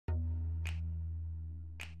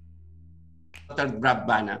Dr.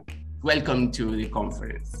 Bhavna. Welcome to the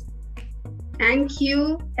conference. Thank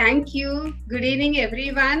you. Thank you. Good evening,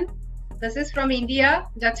 everyone. This is from India,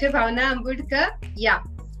 Dr. Bhavna Ambudkarr. Yeah.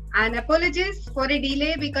 And apologies for a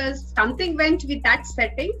delay because something went with that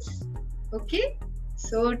settings. Okay.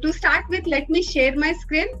 So to start with, let me share my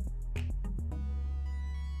screen.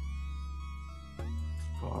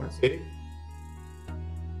 Of course.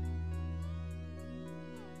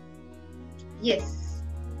 Yes.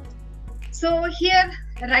 So here,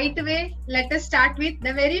 right away, let us start with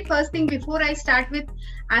the very first thing. Before I start with,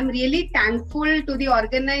 I'm really thankful to the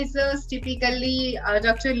organizers, typically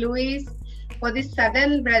Dr. Luis, for the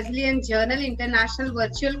Southern Brazilian Journal International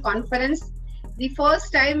Virtual Conference. The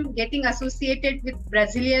first time getting associated with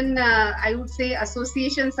Brazilian, I would say,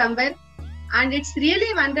 association somewhere. And it's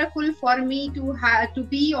really wonderful for me to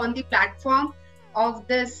be on the platform of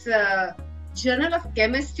this Journal of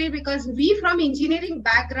Chemistry, because we from engineering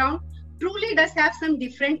background truly does have some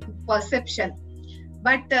different perception.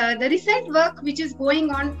 But the recent work which is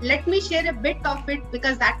going on, let me share a bit of it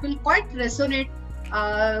because that will quite resonate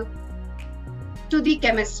to the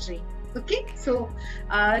chemistry. Okay, so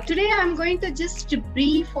today I'm going to just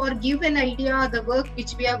brief or give an idea of the work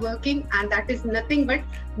which we are working, and that is nothing but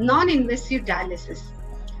non-invasive dialysis.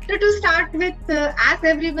 So to start with, as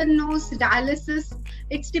everyone knows, dialysis,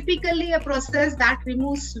 it's typically a process that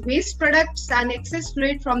removes waste products and excess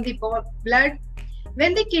fluid from the blood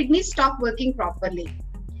when the kidneys stop working properly.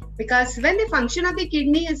 Because when the function of the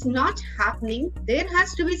kidney is not happening, there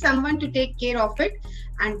has to be someone to take care of it,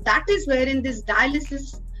 and that is wherein this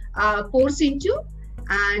dialysis pours into,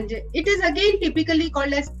 and it is again typically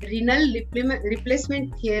called as renal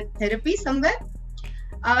replacement therapy somewhere.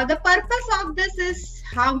 The purpose of this is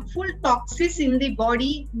harmful toxins in the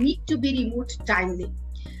body need to be removed timely.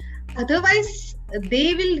 Otherwise,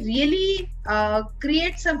 they will really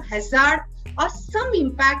create some hazard or some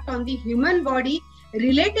impact on the human body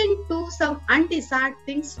relating to some undesired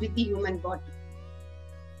things with the human body.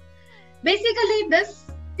 Basically,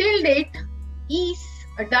 this till date is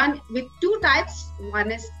done with two types.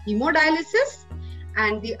 One is hemodialysis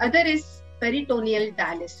and the other is peritoneal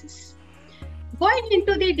dialysis. Going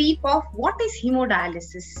into the deep of what is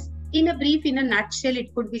hemodialysis, in a brief, in a nutshell,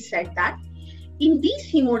 it could be said that in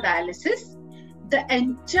these hemodialysis, the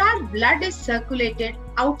entire blood is circulated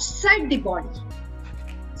outside the body.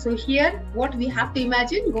 So here, what we have to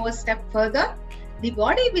imagine, go a step further. The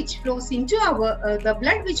body which flows into our, the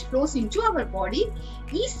blood which flows into our body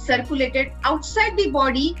is circulated outside the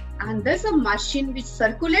body, and there's a machine which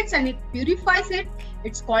circulates and it purifies it.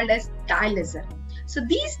 It's called as dialyzer. So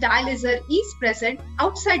this dialyzer is present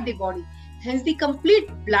outside the body. Hence, the complete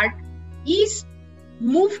blood is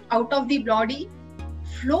moved out of the body,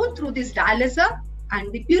 flown through this dialyzer,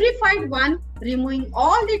 and the purified one, removing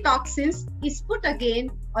all the toxins, is put again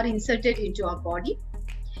or inserted into our body.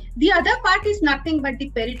 The other part is nothing but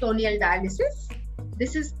the peritoneal dialysis.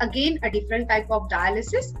 This is again a different type of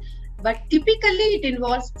dialysis, but typically it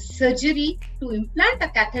involves surgery to implant a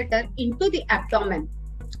catheter into the abdomen,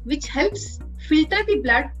 which helps filter the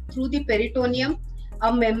blood through the peritoneum,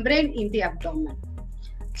 a membrane in the abdomen.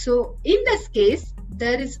 So in this case,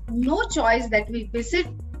 there is no choice that we visit,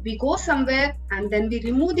 we go somewhere and then we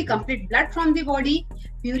remove the complete blood from the body,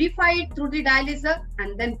 purify it through the dialyzer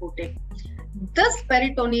and then put it. This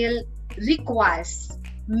peritoneal requires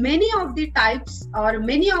many of the types or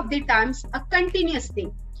many of the times a continuous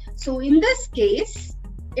thing. So in this case,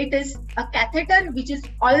 it is a catheter which is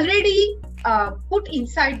already put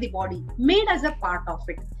inside the body, made as a part of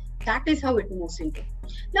it. That is how it moves into.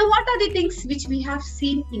 Now, what are the things which we have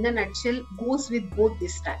seen in a nutshell goes with both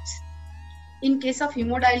these types? In case of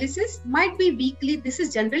hemodialysis, might be weekly. This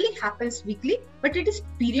is generally happens weekly, but it is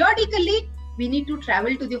periodically we need to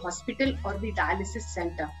travel to the hospital or the dialysis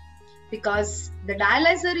center, because the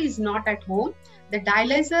dialyzer is not at home. The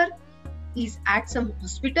dialyzer is at some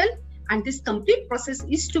hospital, and this complete process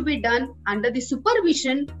is to be done under the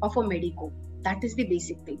supervision of a medico. That is the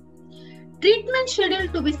basic thing. Treatment schedule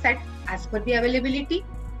to be set as per the availability.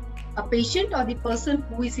 A patient or the person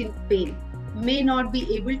who is in pain may not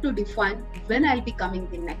be able to define when I'll be coming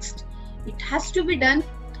the next. It has to be done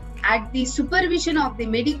at the supervision of the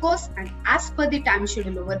medicos and as per the time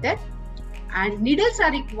schedule over there. And needles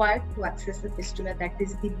are required to access the fistula. That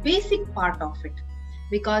is the basic part of it,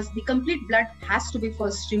 because the complete blood has to be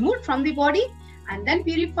first removed from the body and then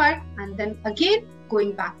purified and then again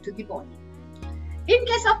going back to the body. In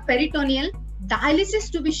case of peritoneal,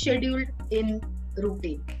 dialysis to be scheduled in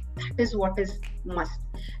routine. That is what is must.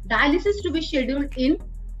 Dialysis to be scheduled in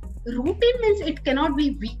routine means it cannot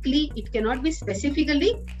be weekly, it cannot be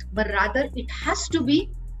specifically, but rather it has to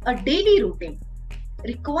be a daily routine,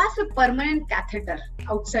 requires a permanent catheter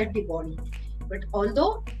outside the body. But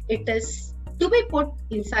although it is to be put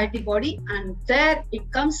inside the body, and there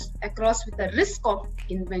it comes across with a risk of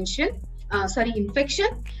infection,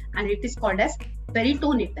 and it is called as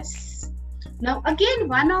peritonitis. Now again,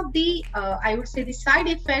 one of the I would say the side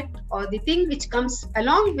effect or the thing which comes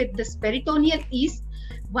along with this peritoneal is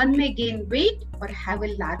one may gain weight or have a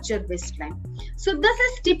larger waistline. So this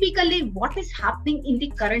is typically what is happening in the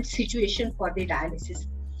current situation for the dialysis.